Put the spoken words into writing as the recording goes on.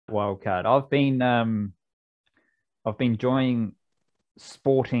Wild card. I've been enjoying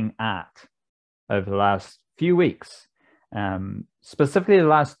sporting art over the last few weeks, specifically the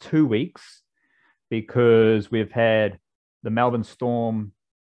last 2 weeks, because we've had the Melbourne Storm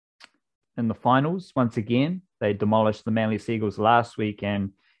in the finals once again. They demolished the Manly Seagulls last week,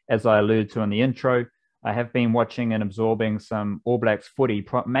 and as I alluded to in the intro, I have been watching and absorbing some All Blacks footy,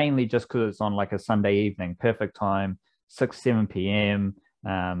 mainly just because it's on like a Sunday evening, perfect time, 6, 7 p.m.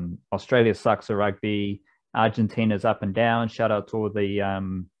 Australia sucks at rugby. Argentina's up and down. Shout out to all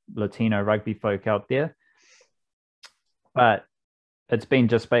the Latino rugby folk out there. But it's been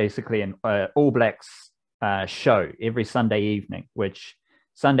just basically an All Blacks show every Sunday evening, which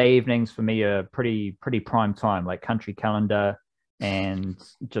Sunday evenings for me are pretty prime time, like country calendar. And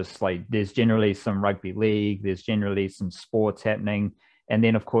just like there's generally some rugby league, there's generally some sports happening. And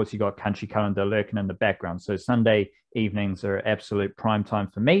then, of course, you got country calendar lurking in the background. So Sunday evenings are absolute prime time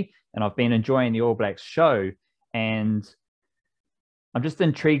for me. And I've been enjoying the All Blacks show. And I'm just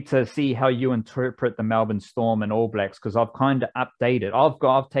intrigued to see how you interpret the Melbourne Storm and All Blacks, because I've kind of updated.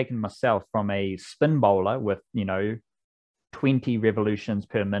 I've taken myself from a spin bowler with, 20 revolutions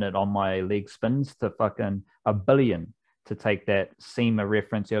per minute on my leg spins to fucking a billion, to take that SEMA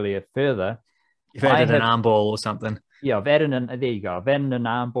reference earlier further. You've added an arm ball or something. Yeah, there you go. I've added an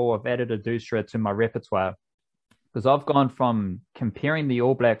arm ball. I've added a doosra to my repertoire, because I've gone from comparing the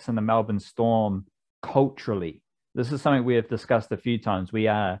All Blacks and the Melbourne Storm culturally. This is something we have discussed a few times. We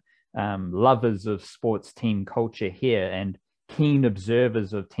are lovers of sports team culture here and keen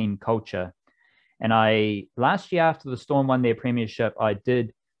observers of team culture. And last year after the Storm won their premiership, I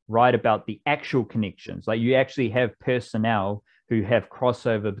did write about the actual connections. Like you actually have personnel who have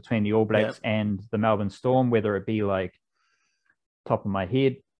crossover between the All Blacks and the Melbourne Storm, whether it be like, top of my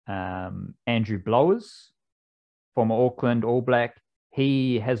head, Andrew Blowers, former Auckland All Black.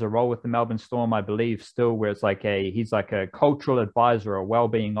 He has a role with the Melbourne Storm, I believe, still, where it's like he's like a cultural advisor, a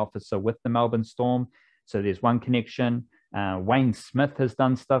well-being officer with the Melbourne Storm. So there's one connection. Wayne Smith has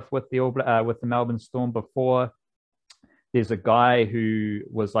done stuff with the Melbourne Storm before. There's a guy who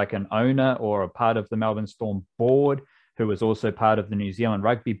was like an owner or a part of the Melbourne Storm board, who was also part of the New Zealand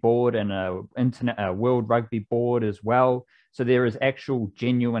Rugby Board and a World Rugby Board as well. So there is actual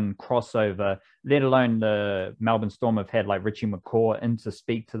genuine crossover, let alone the Melbourne Storm have had like Richie McCaw in to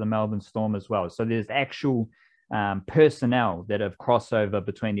speak to the Melbourne Storm as well. So there's actual personnel that have crossover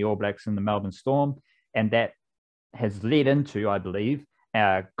between the All Blacks and the Melbourne Storm. And that has led into, I believe,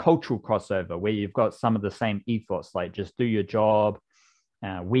 cultural crossover, where you've got some of the same ethos, like just do your job.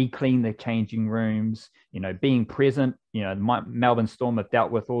 We clean the changing rooms, being present. Melbourne Storm have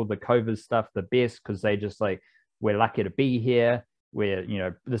dealt with all the COVID stuff the best, because they just like, we're lucky to be here.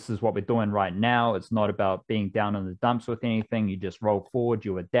 This is what we're doing right now. It's not about being down in the dumps with anything. You just roll forward,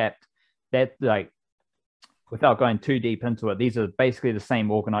 you adapt. That, like, without going too deep into it, these are basically the same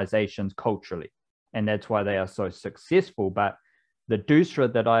organizations culturally. And that's why they are so successful. But the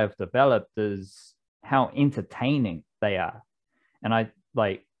doosra that I have developed is how entertaining they are. And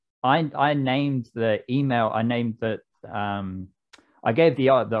I named the email, I gave the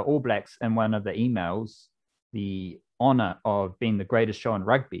All Blacks in one of the emails the honor of being the greatest show in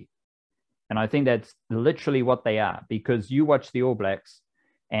rugby. And I think that's literally what they are, because you watch the All Blacks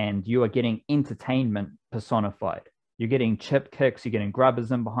and you are getting entertainment personified. You're getting chip kicks, you're getting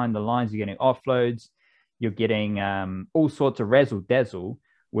grubbers in behind the lines, you're getting offloads, you're getting all sorts of razzle dazzle,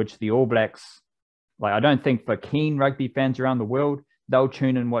 which the All Blacks, like, I don't think for keen rugby fans around the world, they'll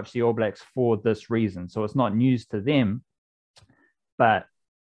tune and watch the All Blacks for this reason. So it's not news to them. But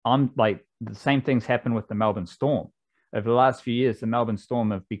I'm like, the same things happen with the Melbourne Storm. Over the last few years, the Melbourne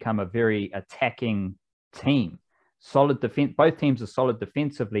Storm have become a very attacking team. Solid defense. Both teams are solid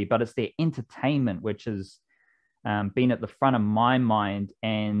defensively, but it's their entertainment which has been at the front of my mind.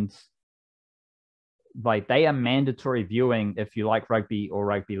 And like, they are mandatory viewing if you like rugby or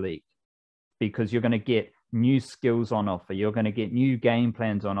rugby league, because you're going to get new skills on offer. You're going to get new game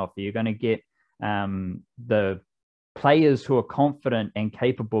plans on offer. You're going to get the players who are confident and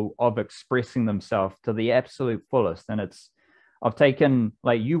capable of expressing themselves to the absolute fullest. And I've taken,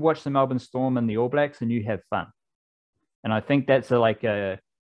 like, you watch the Melbourne Storm and the All Blacks and you have fun. And I think that's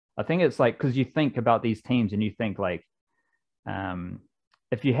I think it's like, because you think about these teams and you think like,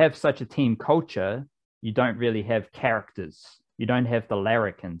 if you have such a team culture, you don't really have characters. You don't have the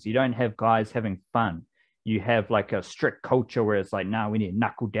larrikins. You don't have guys having fun. You have like a strict culture where it's like, no, we need to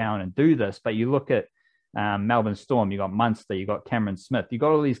knuckle down and do this. But you look at Melbourne Storm, you got Munster, you got Cameron Smith, you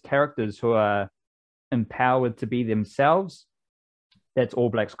got all these characters who are empowered to be themselves. That's All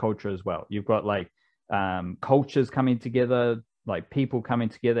Blacks culture as well. You've got like cultures coming together. like people coming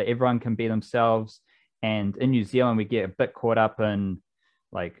together, everyone can be themselves. And in New Zealand, we get a bit caught up in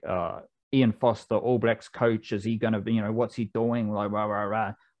like Ian Foster, All Blacks coach. Is he going to be, what's he doing? Like, rah, rah,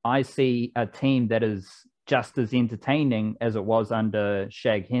 rah. I see a team that is just as entertaining as it was under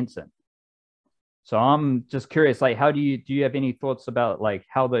Shag Henson. So I'm just curious, like, do you have any thoughts about like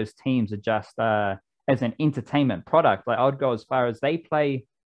how those teams adjust as an entertainment product? Like, I would go as far as they play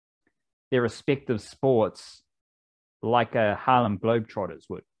their respective sports like a Harlem Globetrotters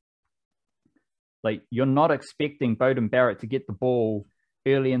would. Like, you're not expecting Beauden Barrett to get the ball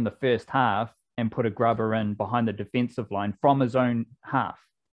early in the first half and put a grubber in behind the defensive line from his own half.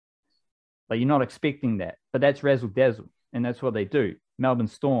 Like, you're not expecting that, but that's razzle dazzle, and that's what they do. Melbourne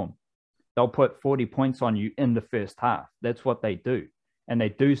Storm, they'll put 40 points on you in the first half. That's what they do, and they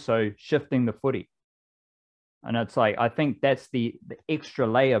do so shifting the footy. And it's like, I think that's the extra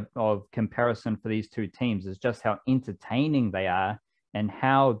layer of comparison for these two teams is just how entertaining they are and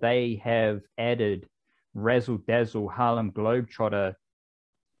how they have added razzle-dazzle Harlem Globetrotter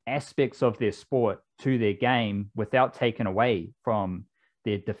aspects of their sport to their game without taking away from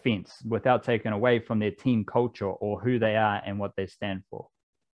their defense, without taking away from their team culture or who they are and what they stand for.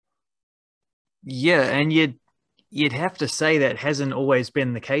 Yeah, and you'd have to say that hasn't always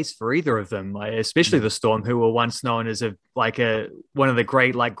been the case for either of them, like, especially the Storm, who were once known as one of the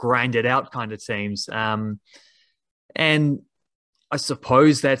great, like, grinded out kind of teams. And I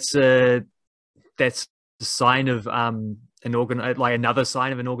suppose that's a sign of another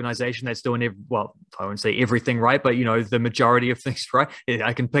sign of an organization that's doing I won't say everything right, but the majority of things right.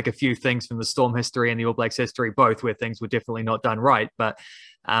 I can pick a few things from the Storm history and the All Blacks history, both where things were definitely not done right. But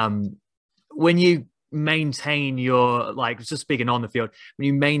when you maintain your, like, just speaking on the field, when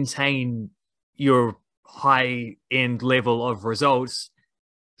you maintain your high end level of results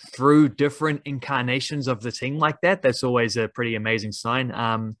through different incarnations of the team like that, that's always a pretty amazing sign.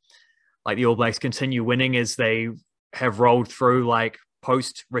 Like, the All Blacks continue winning as they have rolled through, like,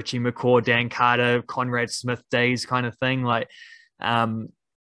 post Richie McCaw, Dan Carter, Conrad Smith days kind of thing. Like, and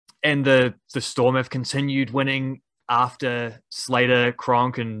the Storm have continued winning after Slater,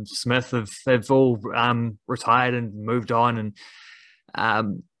 Cronk, and Smith have all retired and moved on,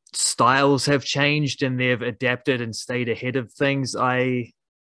 and styles have changed and they've adapted and stayed ahead of things. I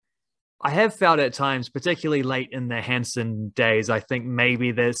have felt at times, particularly late in the Hansen days, I think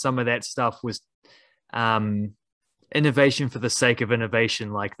maybe there's some of that stuff was innovation for the sake of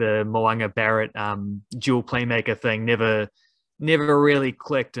innovation, like the Mo'unga Barrett dual playmaker thing never really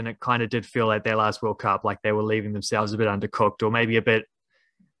clicked, and it kind of did feel like their last World Cup, like they were leaving themselves a bit undercooked or maybe a bit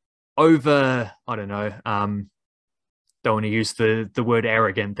over, I don't know, don't want to use the word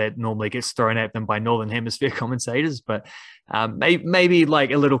arrogant that normally gets thrown at them by Northern Hemisphere commentators, but maybe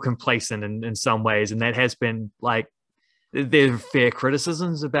like a little complacent in some ways. And that has been, like, there are fair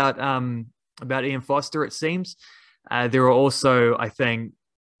criticisms about Ian Foster, it seems. There are also, I think,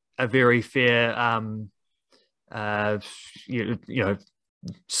 a very fair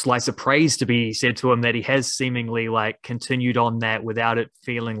slice of praise to be said to him that he has seemingly, like, continued on that without it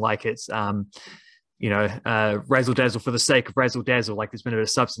feeling like it's razzle dazzle for the sake of razzle dazzle. Like, there's been a bit of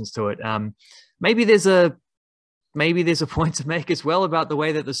substance to it. Maybe there's a point to make as well about the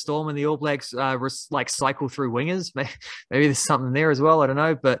way that the Storm and the All Blacks cycle through wingers. Maybe there's something there as well. I don't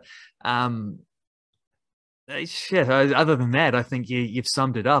know, but other than that, I think you've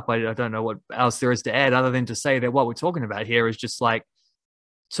summed it up. I don't know what else there is to add other than to say that what we're talking about here is just like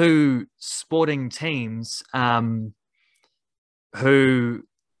two sporting teams who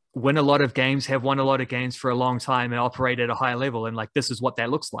win a lot of games, have won a lot of games for a long time, and operate at a high level. And, like, this is what that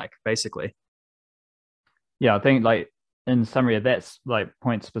looks like, basically. Yeah, I think, like, in summary of that, like,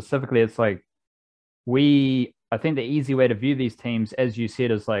 point specifically, it's like I think the easy way to view these teams, as you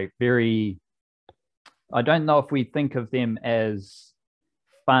said, is like I don't know if we think of them as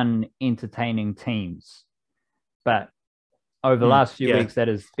fun, entertaining teams, but over the last few weeks, that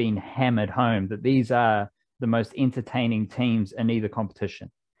has been hammered home that these are the most entertaining teams in either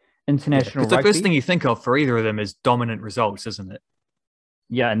competition. International rugby, the first thing you think of for either of them is dominant results, isn't it?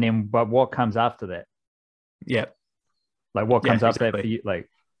 Yeah, and then but what comes after that? Yeah, like what comes after that for you? Like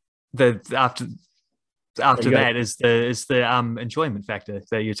after that is the enjoyment factor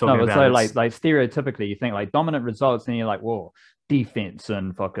that you're talking about. So like stereotypically, you think like dominant results, and you're like, whoa, defense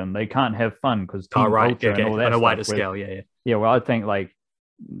and fucking they can't have fun because team culture and all that on a stuff. wider scale. Yeah. Well, I think like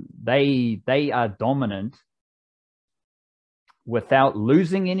they are dominant without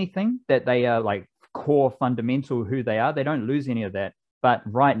losing anything, that they are like core fundamental who they are. They don't lose any of that. But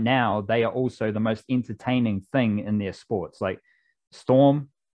right now, they are also the most entertaining thing in their sports. Like Storm,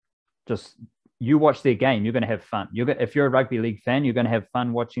 just you watch their game, you're going to have fun. If you're a rugby league fan, you're going to have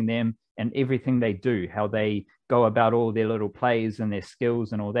fun watching them and everything they do, how they go about all their little plays and their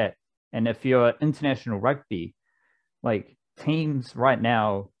skills and all that. And if you're international rugby, like teams right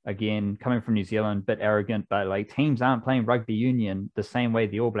now, again, coming from New Zealand, bit arrogant, but like teams aren't playing rugby union the same way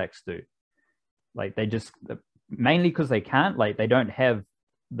the All Blacks do. Like they just, mainly because they can't, like they don't have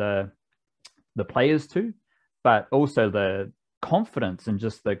the players to, but also the confidence and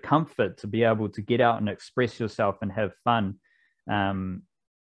just the comfort to be able to get out and express yourself and have fun,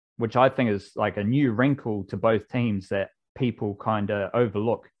 which I think is like a new wrinkle to both teams that people kind of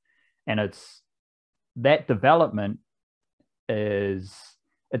overlook. And it's that development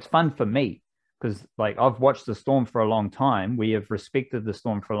it's fun for me because like I've watched the Storm for a long time. We have respected the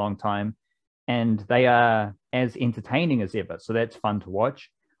Storm for a long time, and they are as entertaining as ever. So that's fun to watch.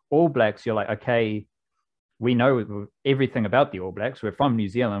 All Blacks, you're like, okay, we know everything about the All Blacks. We're from New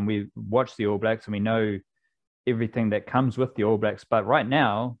Zealand. We watch the All Blacks and we know everything that comes with the All Blacks. But right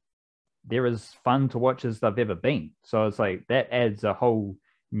now, they're as fun to watch as they've ever been. So it's like that adds a whole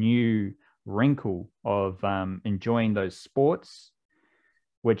new wrinkle of enjoying those sports,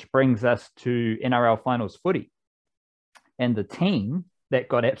 which brings us to NRL finals footy. And the team that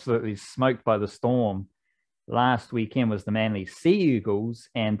got absolutely smoked by the Storm last weekend was the Manly Sea Eagles,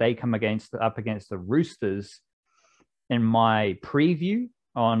 and they come up against the Roosters. In my preview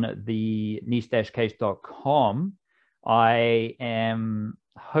on the niche-case.com, I am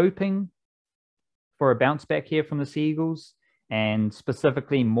hoping for a bounce back here from the Sea Eagles, and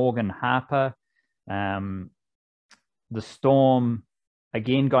specifically Morgan Harper. The Storm,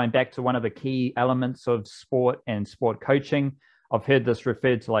 again, going back to one of the key elements of sport and sport coaching. I've heard this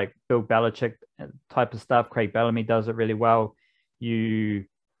referred to like Bill Belichick type of stuff. Craig Bellamy does it really well. You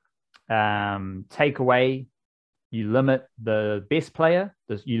take away, you limit the best player,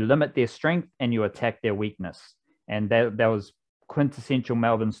 you limit their strength, and you attack their weakness. And that was quintessential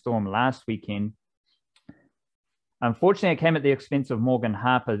Melbourne Storm last weekend. Unfortunately, it came at the expense of Morgan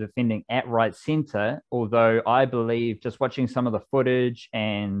Harper defending at right centre, although I believe just watching some of the footage,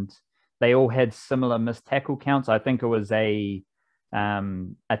 and they all had similar missed tackle counts. I think it was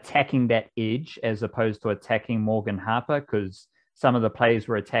attacking that edge as opposed to attacking Morgan Harper, because some of the players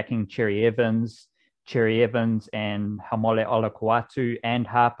were attacking Cherry Evans and Hamole Olakuatu and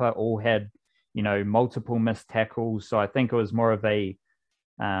Harper all had, multiple missed tackles. So I think it was more of a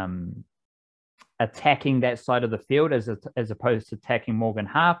attacking that side of the field as opposed to attacking Morgan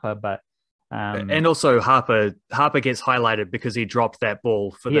Harper. But and also Harper gets highlighted because he dropped that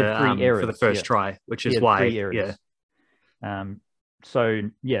ball for the first try, which is why. So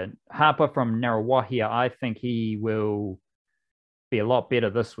Harper from Narrawahia, I think he will be a lot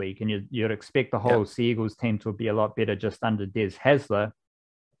better this week, and you'd expect the whole Sea Eagles team to be a lot better just under Des Hasler.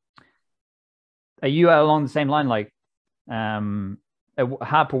 Are you along the same line? Like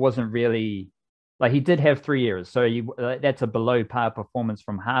Harper wasn't really, like, he did have 3 errors, so that's a below par performance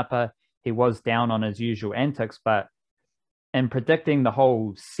from Harper. He was down on his usual antics, but in predicting the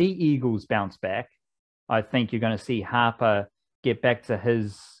whole Sea Eagles bounce back, I think you're going to see Harper get back to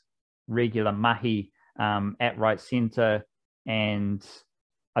his regular mahi at right centre. And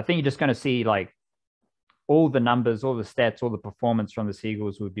I think you're just going to see like all the numbers, all the stats, all the performance from the Sea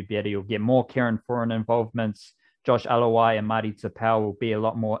Eagles would be better. You'll get more Kieran Foran involvements. Josh Alawai and Marty Tapau will be a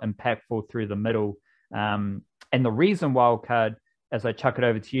lot more impactful through the middle. And the reason, Wildcard, as I chuck it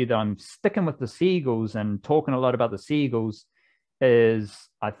over to you, that I'm sticking with the Sea Eagles and talking a lot about the Sea Eagles, is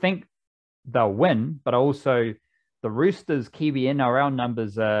I think they'll win, but also the Roosters' Kiwi-NRL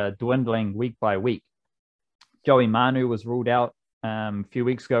numbers are dwindling week by week. Joey Manu was ruled out a few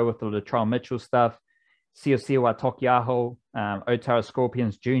weeks ago with the Latrell Mitchell stuff. Siosiwa Tokiaho, Otara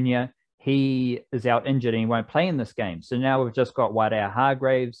Scorpions Jr., he is out injured and he won't play in this game. So now we've just got Waidea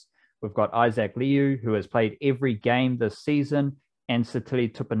Hargraves. We've got Isaac Liu, who has played every game this season, and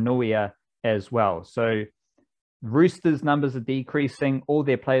Satili Tupanuia as well. So Roosters' numbers are decreasing. All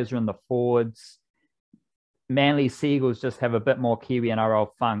their players are in the forwards. Manly Sea Eagles just have a bit more Kiwi-NRL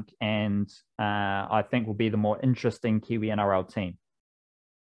funk, and I think will be the more interesting Kiwi-NRL team.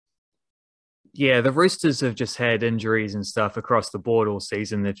 Yeah, the Roosters have just had injuries and stuff across the board all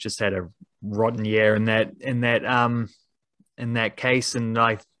season. They've just had a rotten year in that case, and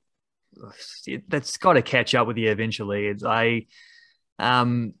that's got to catch up with you eventually. I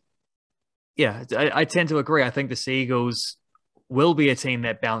tend to agree. I think the Sea Eagles will be a team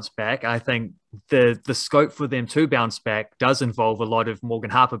that bounce back. I think the scope for them to bounce back does involve a lot of Morgan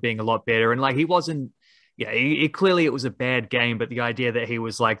Harper being a lot better. And like, he wasn't, clearly it was a bad game, but the idea that he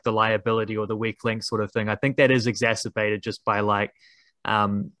was like the liability or the weak link sort of thing, I think that is exacerbated just by like,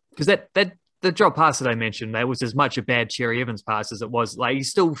 because that the drop pass that I mentioned, that was as much a bad Cherry Evans pass as it was. Like, he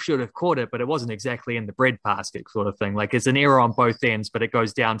still should have caught it, but it wasn't exactly in the bread basket sort of thing. Like, it's an error on both ends, but it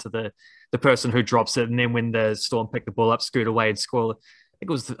goes down to the person who drops it. And then when the Storm pick the ball up, scoot away and score, I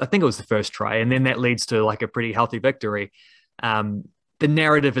think it was the first try. And then that leads to like a pretty healthy victory. The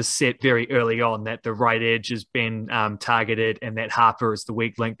narrative is set very early on that the right edge has been targeted and that Harper is the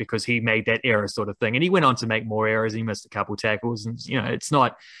weak link because he made that error sort of thing. And he went on to make more errors. He missed a couple tackles, and it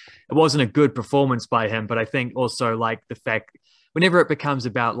wasn't a good performance by him. But I think also like the fact whenever it becomes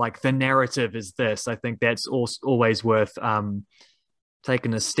about like the narrative is this, I think that's always worth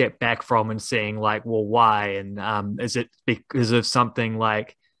taking a step back from and seeing like, well, why? And is it because of something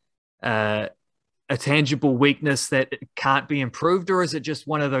like a tangible weakness that can't be improved, or is it just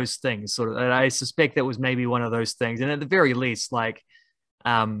one of those things? Sort of, and I suspect that was maybe one of those things. And at the very least, like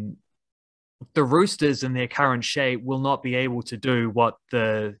the Roosters in their current shape will not be able to do what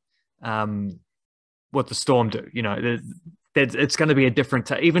the Storm do. It's going to be a different.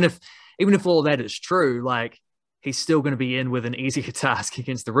 Even if all that is true, like he's still going to be in with an easier task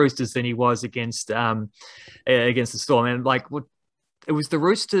against the Roosters than he was against the Storm. And like it was the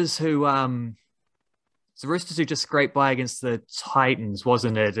Roosters who. The Roosters who just scraped by against the Titans,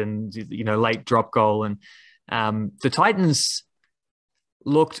 wasn't it? And, late drop goal. And the Titans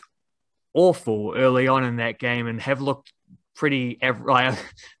looked awful early on in that game and have looked pretty. I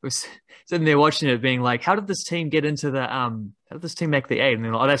was sitting there watching it being like, how did this team get into how did this team make the 8? And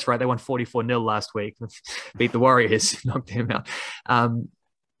then, oh, that's right. They won 44-0 last week. Beat the Warriors, knocked them out.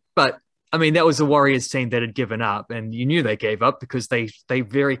 But I mean, that was a Warriors team that had given up, and you knew they gave up because they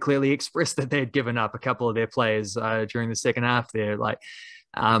very clearly expressed that they had given up a couple of their players during the second half there. Like,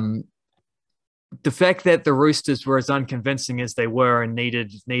 the fact that the Roosters were as unconvincing as they were and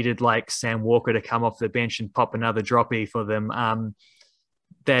needed like Sam Walker to come off the bench and pop another droppy for them,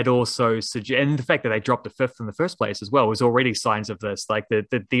 that also suggests, and the fact that they dropped a fifth in the first place as well was already signs of this. Like the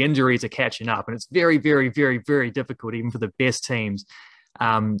injuries are catching up, and it's very, very, very, very difficult even for the best teams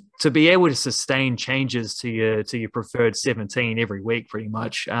to be able to sustain changes to your preferred 17 every week, pretty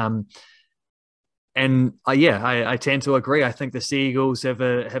much. I tend to agree. I think the Sea Eagles have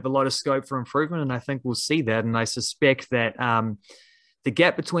a lot of scope for improvement, and I think we'll see that. And I suspect that the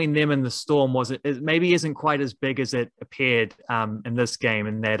gap between them and the Storm maybe isn't quite as big as it appeared in this game,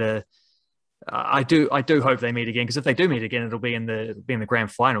 and that I do hope they meet again, because if they do meet again, it'll be in the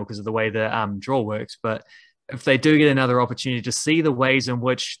grand final because of the way the draw works. But if they do get another opportunity to see the ways in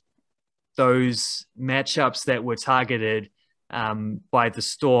which those matchups that were targeted by the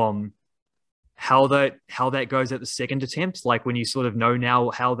Storm, how that goes at the second attempt, like when you sort of know now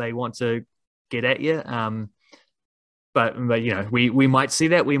how they want to get at you. But we might see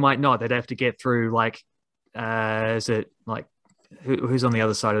that, we might not. They'd have to get through like, is it like who's on the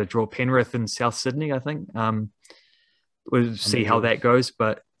other side of the draw? Penrith and South Sydney, I think. We'll see how that goes,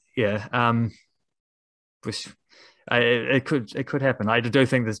 but yeah. It could happen. I do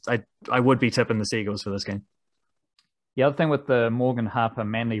think this. I would be tipping the Seagulls for this game. The other thing with the Morgan Harper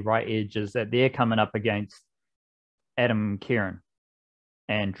Manly right edge is that they're coming up against Adam Kieran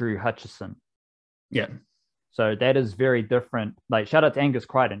and Drew Hutchison. Yeah. So that is very different. Like, shout out to Angus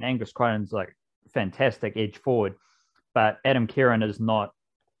Crichton. Angus Crichton's like fantastic edge forward, but Adam Kieran is not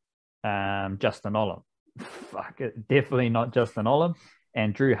Justin Olam. Definitely not Justin Olam.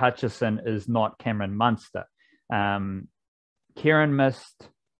 And Drew Hutchison is not Cameron Munster. Kieran missed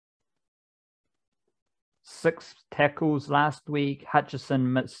 6 tackles last week.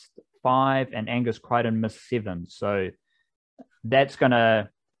 Hutchison missed 5, and Angus Crichton missed 7. So that's going to,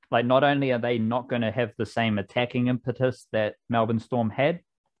 like, not only are they not going to have the same attacking impetus that Melbourne Storm had,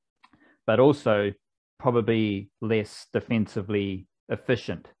 but also probably less defensively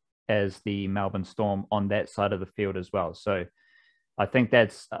efficient as the Melbourne Storm on that side of the field as well. So I think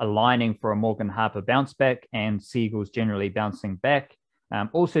that's aligning for a Morgan Harper bounce back, and Seagulls generally bouncing back.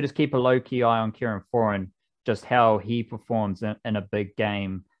 Also, just keep a low-key eye on Kieran Foran, just how he performs in a big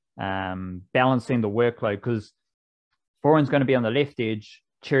game, balancing the workload, because Foran's going to be on the left edge,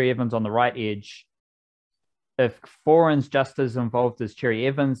 Cherry Evans on the right edge. If Foran's just as involved as Cherry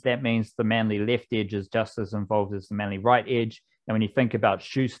Evans, that means the Manly left edge is just as involved as the Manly right edge. And when you think about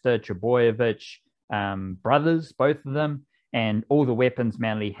Schuster, Trbojevic, brothers, both of them, and all the weapons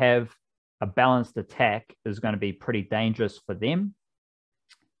Manly have, a balanced attack is going to be pretty dangerous for them.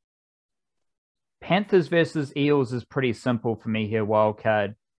 Panthers versus Eels is pretty simple for me here,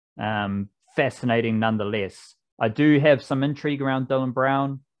 wildcard. Fascinating nonetheless. I do have some intrigue around Dylan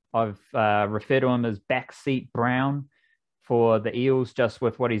Brown. I've referred to him as backseat Brown for the Eels, just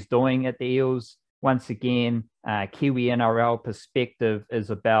with what he's doing at the Eels. Once again, Kiwi-NRL perspective is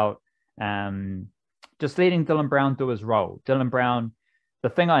about just letting Dylan Brown do his role. Dylan Brown, the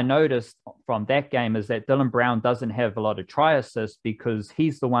thing I noticed from that game is that Dylan Brown doesn't have a lot of try assists because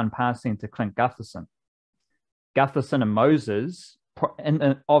he's the one passing to Clint Gutherson. Gutherson and Moses,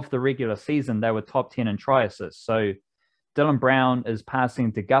 of the regular season, they were top 10 in try assists. So Dylan Brown is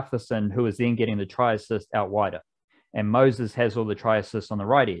passing to Gutherson, who is then getting the try assist out wider. And Moses has all the try assists on the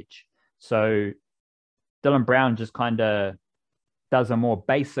right edge. So Dylan Brown just kind of does a more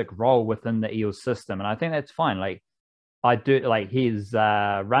basic role within the Eels system. And I think that's fine. Like, I do, like, his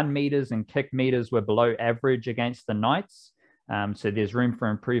run meters and kick meters were below average against the Knights. So there's room for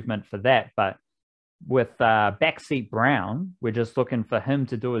improvement for that. But with Backseat Brown, we're just looking for him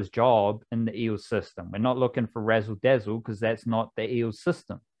to do his job in the Eels system. We're not looking for razzle dazzle because that's not the Eels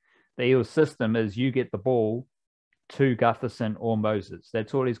system. The Eels system is you get the ball to Gutherson or Moses.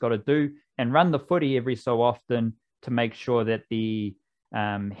 That's all he's got to do, and run the footy every so often to make sure that he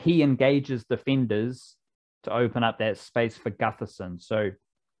engages defenders to open up that space for Gutherson. So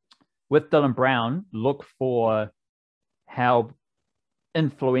with Dylan Brown, look for how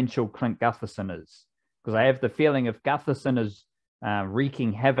influential Clint Gutherson is, because I have the feeling if Gutherson is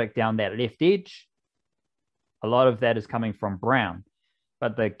wreaking havoc down that left edge, a lot of that is coming from Brown.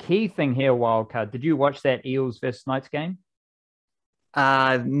 But the key thing here, Wildcard, did you watch that Eels versus Knights game?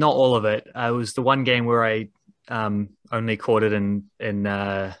 Not all of it. It was the one game where I only caught it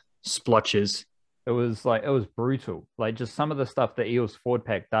in splotches. It was brutal. Like, just some of the stuff that Eels forward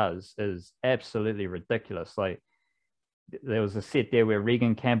pack does is absolutely ridiculous. Like, there was a set there where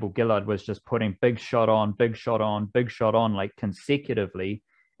Regan Campbell-Gillard was just putting big shot on, like consecutively.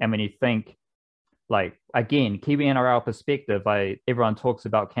 And when you think, like, again, Kiwi-NRL perspective, everyone talks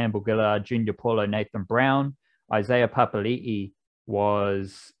about Campbell-Gillard, Junior Paulo, Nathan Brown. Isaiah Papali'i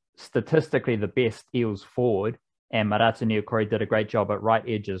was statistically the best Eels forward, and Marata Niukore did a great job at right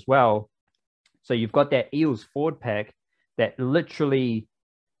edge as well. So you've got that Eels forward pack that literally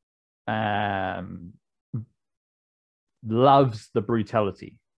loves the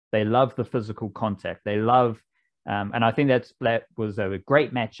brutality. They love the physical contact. They love, and I think that was a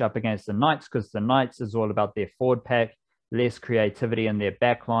great matchup against the Knights, because the Knights is all about their forward pack, less creativity in their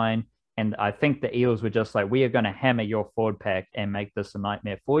back line. And I think the Eels were just like, we are going to hammer your forward pack and make this a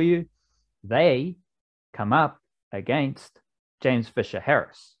nightmare for you. They come up against James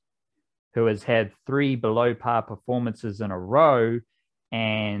Fisher-Harris, who has had 3 below par performances in a row.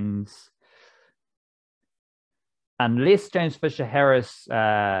 And unless James Fisher-Harris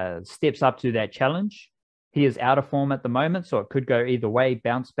steps up to that challenge, he is out of form at the moment. So it could go either way,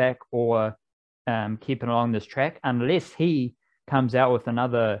 bounce back or keep it along this track. Unless he comes out with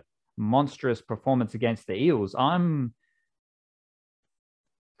another monstrous performance against the Eels, I'm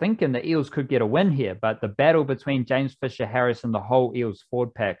thinking the Eels could get a win here. But the battle between James Fisher-Harris and the whole Eels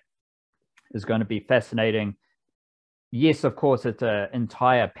forward pack is going to be fascinating. Yes, of course, it's an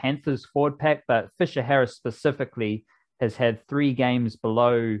entire Panthers forward pack, but Fisher-Harris specifically has had 3 games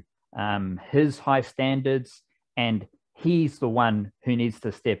below his high standards, and he's the one who needs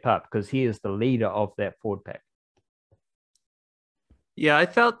to step up because he is the leader of that forward pack. Yeah, I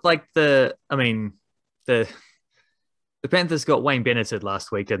felt like the Panthers got Wayne Bennetted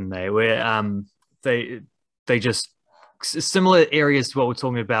last week, didn't they? Where they just similar areas to what we're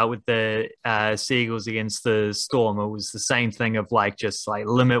talking about with the Seagulls against the Storm. It was the same thing of like just like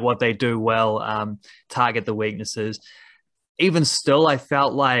limit what they do well, target the weaknesses. Even still, I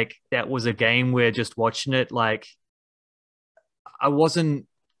felt like that was a game where just watching it, like I wasn't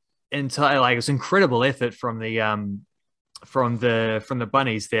entirely like it was incredible effort from the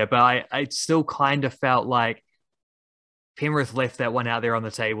bunnies there, but I still kind of felt like Penrith left that one out there on the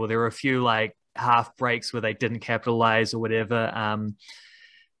table. There were a few like half breaks where they didn't capitalize or whatever.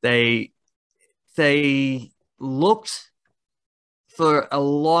 They looked for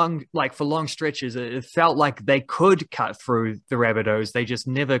long stretches. It felt like they could cut through the Rabbitohs. They just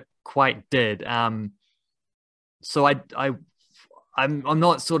never quite did. So I'm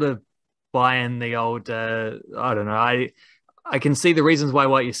not sort of buying the old. I don't know. I can see the reasons why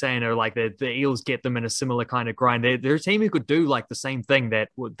what you're saying are like the Eels get them in a similar kind of grind. They're a team who could do like the same thing that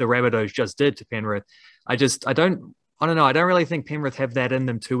the Rabbitohs just did to Penrith. I don't know. I don't really think Penrith have that in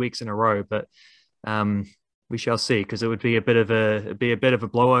them 2 weeks in a row, but we shall see, because it would be a bit of a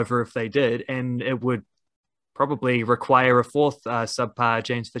blowover if they did, and it would probably require a 4th subpar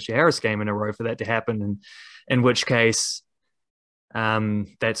James Fisher-Harris game in a row for that to happen, and in which case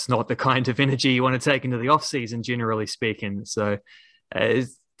that's not the kind of energy you want to take into the off season, generally speaking. So it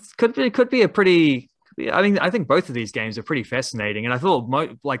could be a pretty. I mean, I think both of these games are pretty fascinating, and I thought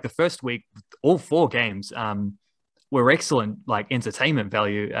like the first week, all 4 games, were excellent, like entertainment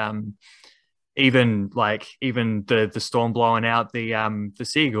value. Even the Storm blowing out the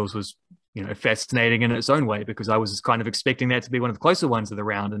Seagulls was, you know, fascinating in its own way, because I was kind of expecting that to be one of the closer ones of the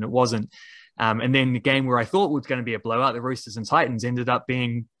round, and it wasn't. And then the game where I thought was going to be a blowout, the Roosters and Titans, ended up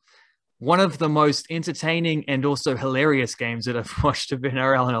being one of the most entertaining and also hilarious games that I've watched of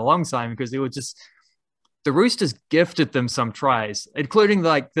NRL in a long time, because they were just, the Roosters gifted them some tries, including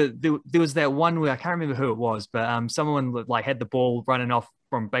like there was that one where I can't remember who it was, but someone like had the ball running off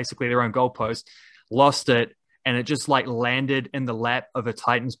from basically their own goalpost, lost it, and it just like landed in the lap of a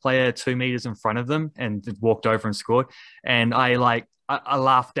Titans player 2 meters in front of them, and walked over and scored. And I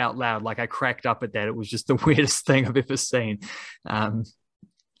laughed out loud, like I cracked up at that. It was just the weirdest thing I've ever seen.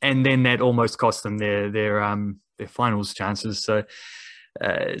 And then that almost cost them their finals chances. So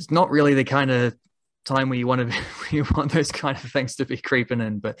it's not really the kind of time where you want those kind of things to be creeping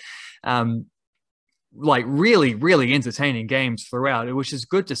in, but like really, really entertaining games throughout, which is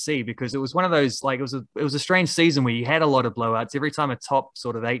good to see, because it was one of those, like, it was a strange season where you had a lot of blowouts. Every time a top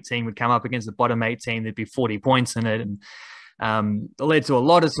sort of 8 team would come up against the bottom 8 team, there'd be 40 points in it. And it led to a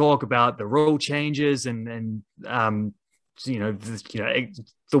lot of talk about the rule changes and the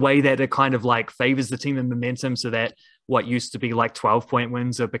way that it kind of like favors the team in momentum, so that what used to be like 12-point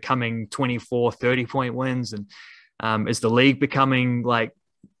wins are becoming 24, 30-point wins. And is the league becoming like,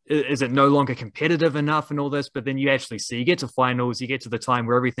 is it no longer competitive enough and all this? But then you actually see, you get to finals, you get to the time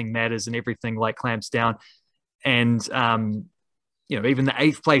where everything matters and everything like clamps down. And, even the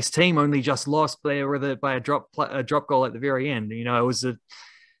 8th place team only just lost by a drop goal at the very end. You know,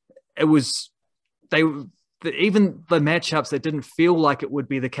 even the matchups that didn't feel like it would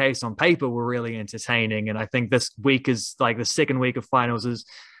be the case on paper were really entertaining. And I think this week is like the second week of finals is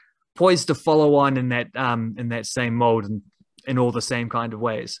poised to follow on in that same mold and in all the same kind of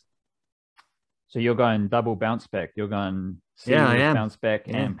ways. So you're going double bounce back. You're going Seagulls bounce back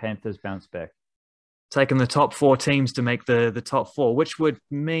and Panthers bounce back. Taking the top 4 teams to make the top 4, which would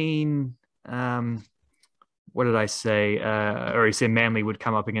mean, what did I say? I already said Manly would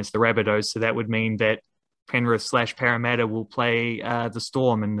come up against the Rabbitohs. So that would mean that Penrith/Parramatta will play the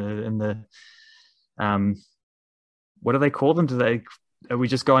Storm in the what do they call them? Are we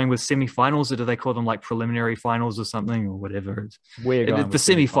just going with semi-finals, or do they call them like preliminary finals or something, or whatever? We're going the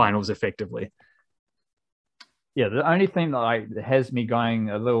semi-finals effectively. Yeah, the only thing that has me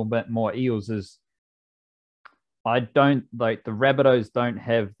going a little bit more Eels is I don't like the Rabbitohs don't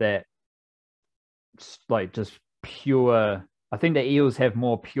have that like just pure. I think the Eels have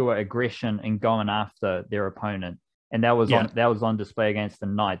more pure aggression in going after their opponent, and that was on display against the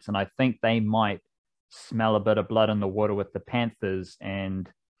Knights. And I think they might smell a bit of blood in the water with the Panthers. And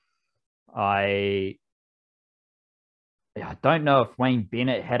I don't know if Wayne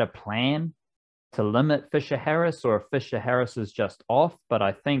Bennett had a plan to limit Fisher Harris, or if Fisher Harris is just off. But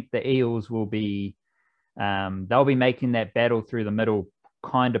I think the Eels will be they'll be making that battle through the middle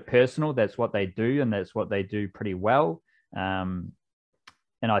kind of personal. That's what they do, and that's what they do pretty well. And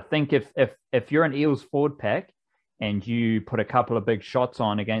I think if you're an Eels forward pack and you put a couple of big shots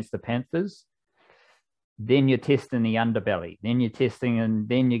on against the Panthers, then you're testing the underbelly. Then you're testing, and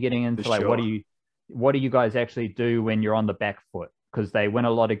then you're getting into what do you guys actually do when you're on the back foot? Because they win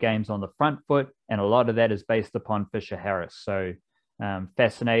a lot of games on the front foot, and a lot of that is based upon Fisher Harris. So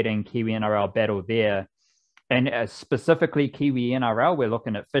fascinating Kiwi-NRL battle there. And specifically Kiwi-NRL, we're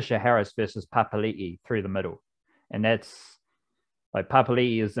looking at Fisher Harris versus Papali'i through the middle. And that's like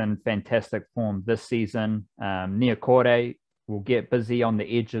Papali'i is in fantastic form this season. Niokore will get busy on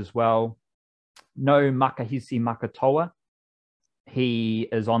the edge as well. No Makahisi Makatoa. He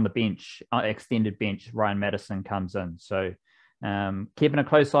is on the bench, extended bench. Ryan Madison comes in. So keeping a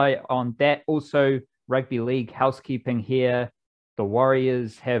close eye on that. Also, rugby league housekeeping here. The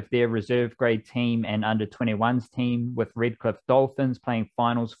Warriors have their reserve grade team and under 21s team with Redcliffe Dolphins playing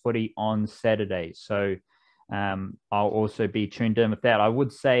finals footy on Saturday. So I'll also be tuned in with that. I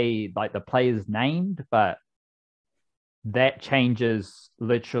would say like the players named, but that changes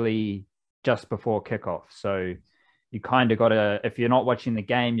literally just before kickoff. So you kind of got to, if you're not watching the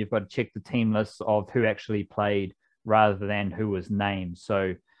game, you've got to check the team lists of who actually played rather than who was named.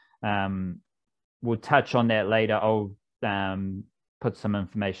 So we'll touch on that later. I'll put some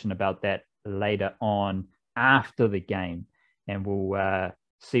information about that later on after the game, and we'll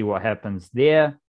see what happens there.